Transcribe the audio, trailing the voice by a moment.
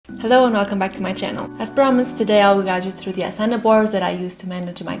Hello and welcome back to my channel. As promised, today I will guide you through the Asana boards that I use to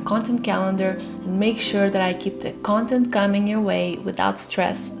manage my content calendar and make sure that I keep the content coming your way without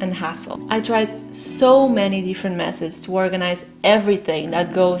stress and hassle. I tried so many different methods to organize everything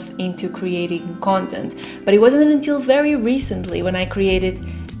that goes into creating content, but it wasn't until very recently when I created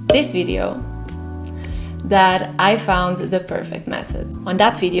this video that I found the perfect method. On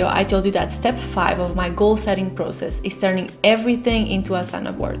that video, I told you that step 5 of my goal setting process is turning everything into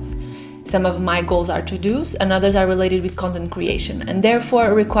Asana boards. Some of my goals are to-dos and others are related with content creation and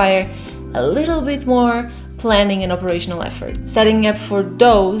therefore require a little bit more planning and operational effort. Setting up for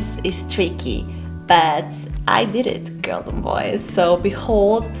those is tricky, but I did it, girls and boys. So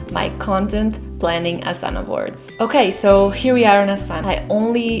behold my content planning Asana boards. Okay, so here we are on Asana. I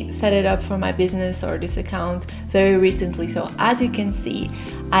only set it up for my business or this account very recently. So as you can see,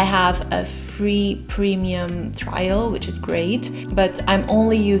 I have a free premium trial, which is great, but I'm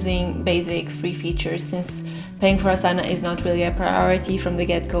only using basic free features since paying for Asana is not really a priority from the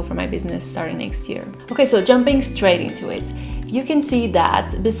get-go for my business starting next year. Okay, so jumping straight into it. You can see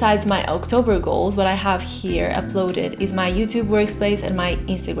that besides my October goals, what I have here uploaded is my YouTube workspace and my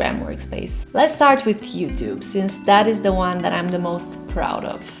Instagram workspace. Let's start with YouTube, since that is the one that I'm the most proud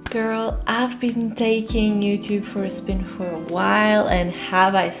of. Girl, I've been taking YouTube for a spin for a while and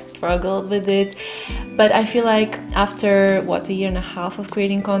have I struggled with it, but I feel like after a year and a half of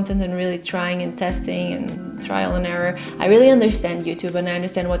creating content and really trying and testing and trial and error, I really understand YouTube and I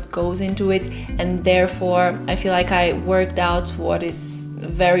understand what goes into it, and therefore I feel like I worked out what is a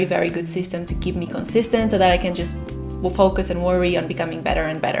very good system to keep me consistent so that I can just focus and worry on becoming better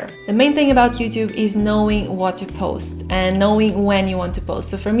and better. The main thing about YouTube is knowing what to post and knowing when you want to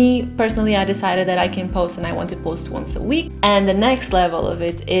post. So for me personally, I decided that I can post and I want to post once a week. And the next level of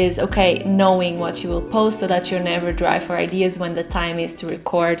it is, okay, knowing what you will post so that you're never dry for ideas when the time is to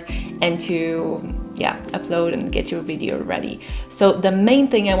record and to upload and get your video ready. So the main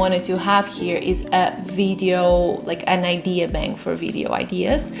thing I wanted to have here is a video, like an idea bank for video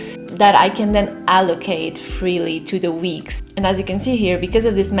ideas that I can then allocate freely to the weeks. And as you can see here, because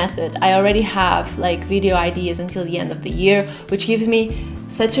of this method, I already have like video ideas until the end of the year, which gives me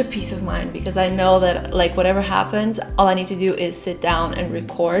such a peace of mind because I know that like whatever happens, all I need to do is sit down and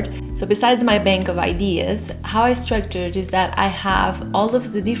record. So besides my bank of ideas, how I structured is that I have all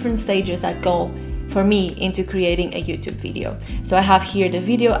of the different stages that go for me into creating a YouTube video. So I have here the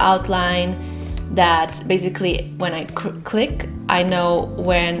video outline that basically when I click, I know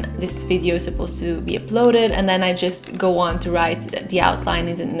when this video is supposed to be uploaded, and then I just go on to write the outline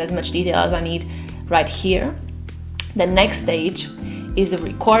in as much detail as I need right here. The next stage is the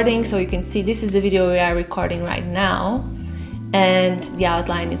recording. So you can see this is the video we are recording right now, and the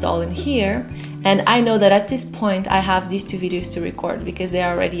outline is all in here. And I know that at this point I have these 2 videos to record because they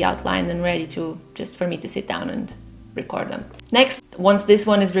are already outlined and ready to just for me to sit down and record them. Next, once this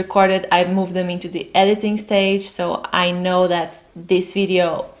one is recorded, I move them into the editing stage. So I know that this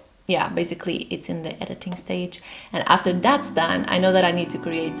video, basically it's in the editing stage. And after that's done, I know that I need to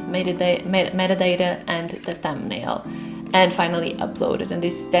create metadata and the thumbnail, and finally upload it. And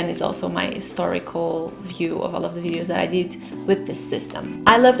this then is also my historical view of all of the videos that I did with this system.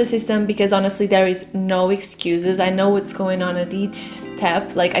 I love the system because honestly there is no excuses. I know what's going on at each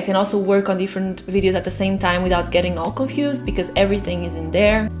step. Like I can also work on different videos at the same time without getting all confused because everything is in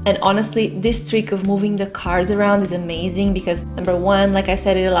there. And honestly, this trick of moving the cards around is amazing because number 1, like I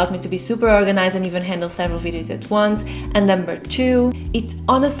said, it allows me to be super organized and even handle several videos at once. And number 2, it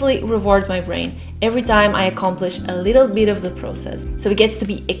honestly rewards my brain every time I accomplish a little bit of the process. So it gets to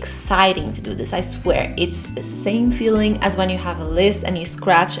be exciting to do this, I swear. It's the same feeling as when you have a list and you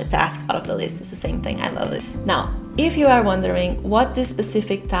scratch a task out of the list. It's the same thing, I love it. Now, if you are wondering what the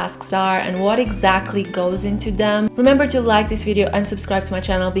specific tasks are and what exactly goes into them, remember to like this video and subscribe to my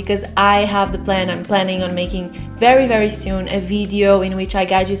channel because I have the plan. I'm planning on making very soon a video in which I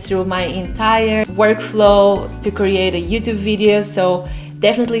guide you through my entire workflow to create a YouTube video. So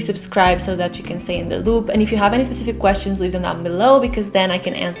definitely subscribe so that you can stay in the loop. And if you have any specific questions, leave them down below because then I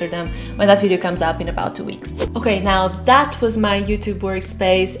can answer them when that video comes up in about 2 weeks. Okay, now that was my YouTube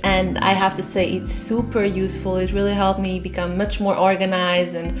workspace and I have to say it's super useful. It really helped me become much more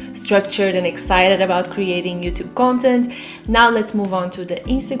organized and structured and excited about creating YouTube content. Now let's move on to the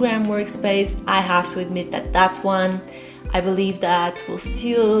Instagram workspace. I have to admit that that one, I believe that will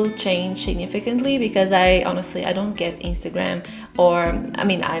still change significantly because I don't get Instagram, or I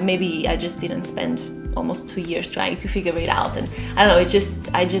mean maybe I just didn't spend almost 2 years trying to figure it out, and I don't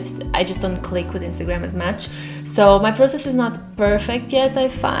know, I just don't click with Instagram as much. So my process is not perfect yet, I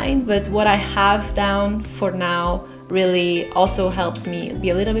find, but what I have down for now really also helps me be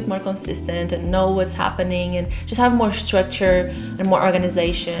a little bit more consistent and know what's happening and just have more structure and more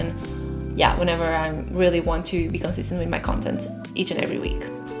organization, yeah, whenever I really want to be consistent with my content each and every week.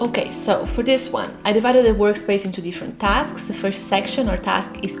 Okay, so for this one, I divided the workspace into different tasks. The first section or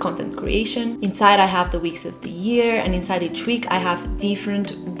task is content creation. Inside I have the weeks of the year, and inside each week I have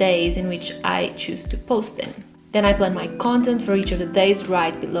different days in which I choose to post in. Then I plan my content for each of the days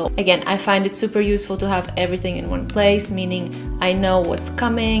right below. Again, I find it super useful to have everything in one place, meaning I know what's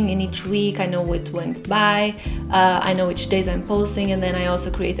coming in each week, I know what went by, I know which days I'm posting, and then I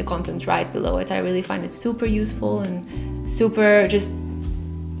also create the content right below it. I really find it super useful and super just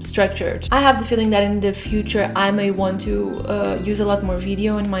structured. I have the feeling that in the future I may want to use a lot more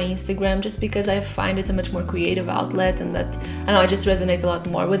video on my Instagram, just because I find it a much more creative outlet, and that, I don't know, I just resonate a lot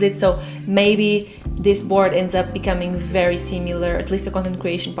more with it. So maybe this board ends up becoming very similar, at least the content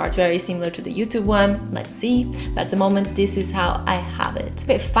creation part, very similar to the YouTube one. Let's see. But at the moment, this is how I have it.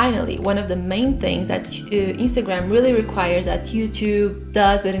 Okay, finally, one of the main things that Instagram really requires that YouTube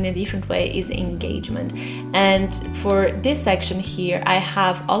does, but in a different way, is engagement. And for this section here, I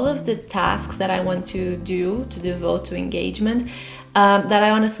have all of the tasks that I want to do to devote to engagement. That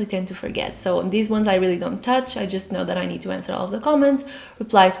I honestly tend to forget. So these ones I really don't touch. I just know that I need to answer all of the comments,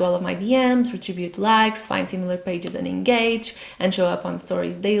 reply to all of my DMs, retribute likes, find similar pages and engage, and show up on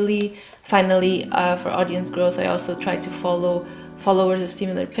stories daily. Finally, for audience growth, I also try to follow followers of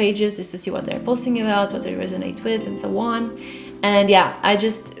similar pages just to see what they're posting about, what they resonate with, and so on. And yeah, I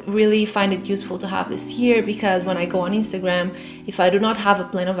just really find it useful to have this here, because when I go on Instagram, if I do not have a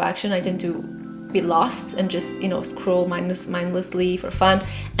plan of action, I tend to be lost and just, you know, scroll mindlessly for fun.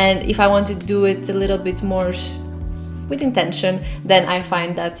 And if I want to do it a little bit more with intention, then I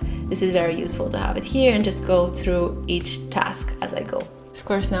find that this is very useful to have it here and just go through each task as I go. Of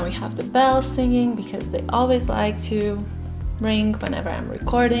course, now we have the bells singing because they always like to ring whenever I'm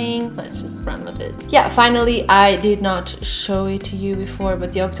recording. Let's just run with it. Yeah, finally, I did not show it to you before,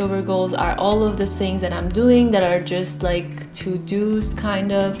 but the October goals are all of the things that I'm doing that are just like to-dos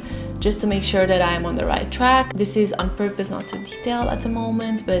kind of, just to make sure that I'm on the right track. This is on purpose, not too detailed at the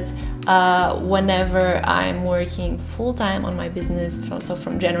moment, but whenever I'm working full-time on my business, so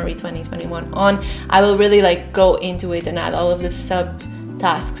from January 2021 on, I will really like go into it and add all of the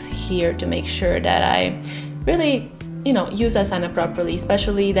sub-tasks here to make sure that I really, you know, use Asana properly,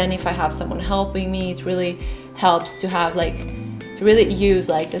 especially then if I have someone helping me. It really helps to have like, to really use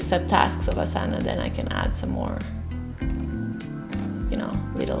like the subtasks of Asana. Then I can add some more, you know,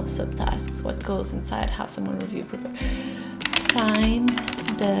 little subtasks, what goes inside, have someone review, prepare. Find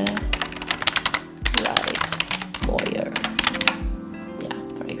the right lawyer,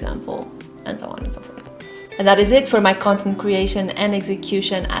 yeah, for example, and so on and so forth. And that is it for my content creation and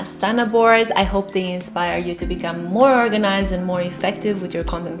execution Asana boards. I hope they inspire you to become more organized and more effective with your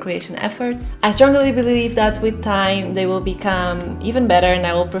content creation efforts. I strongly believe that with time they will become even better, and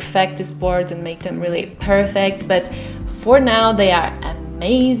I will perfect these boards and make them really perfect. But for now, they are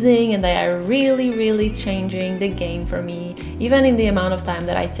amazing, and they are really changing the game for me. Even in the amount of time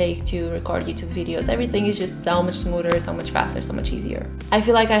that I take to record YouTube videos, everything is just so much smoother, so much faster, so much easier. I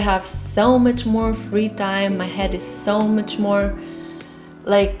feel like I have so much more free time. My head is so much more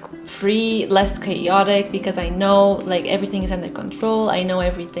like free, less chaotic, because I know like everything is under control. I know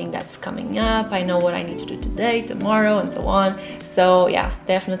everything that's coming up. I know what I need to do today, tomorrow, and so on. So yeah,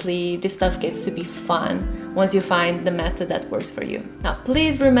 definitely this stuff gets to be fun once you find the method that works for you. Now,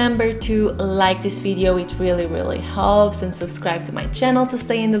 please remember to like this video. It really helps, and subscribe to my channel to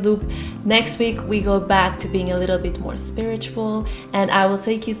stay in the loop. Next week, we go back to being a little bit more spiritual, and I will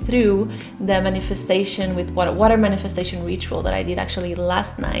take you through the manifestation with water manifestation ritual that I did actually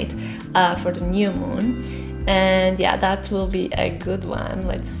last night for the new moon. And yeah, that will be a good one.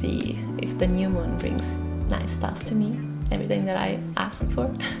 Let's see if the new moon brings nice stuff to me, everything that I asked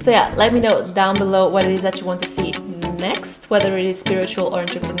for. So yeah, let me know down below what it is that you want to see next, whether it is spiritual or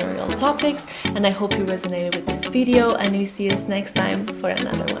entrepreneurial topics. And I hope you resonated with this video, and we see us next time for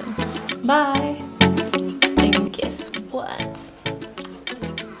another one. Bye! And guess what?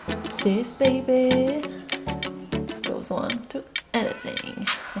 This baby goes on to editing.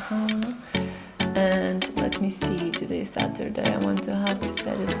 And let me see, today is Saturday. I want to have this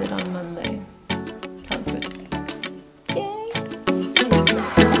edited on Monday.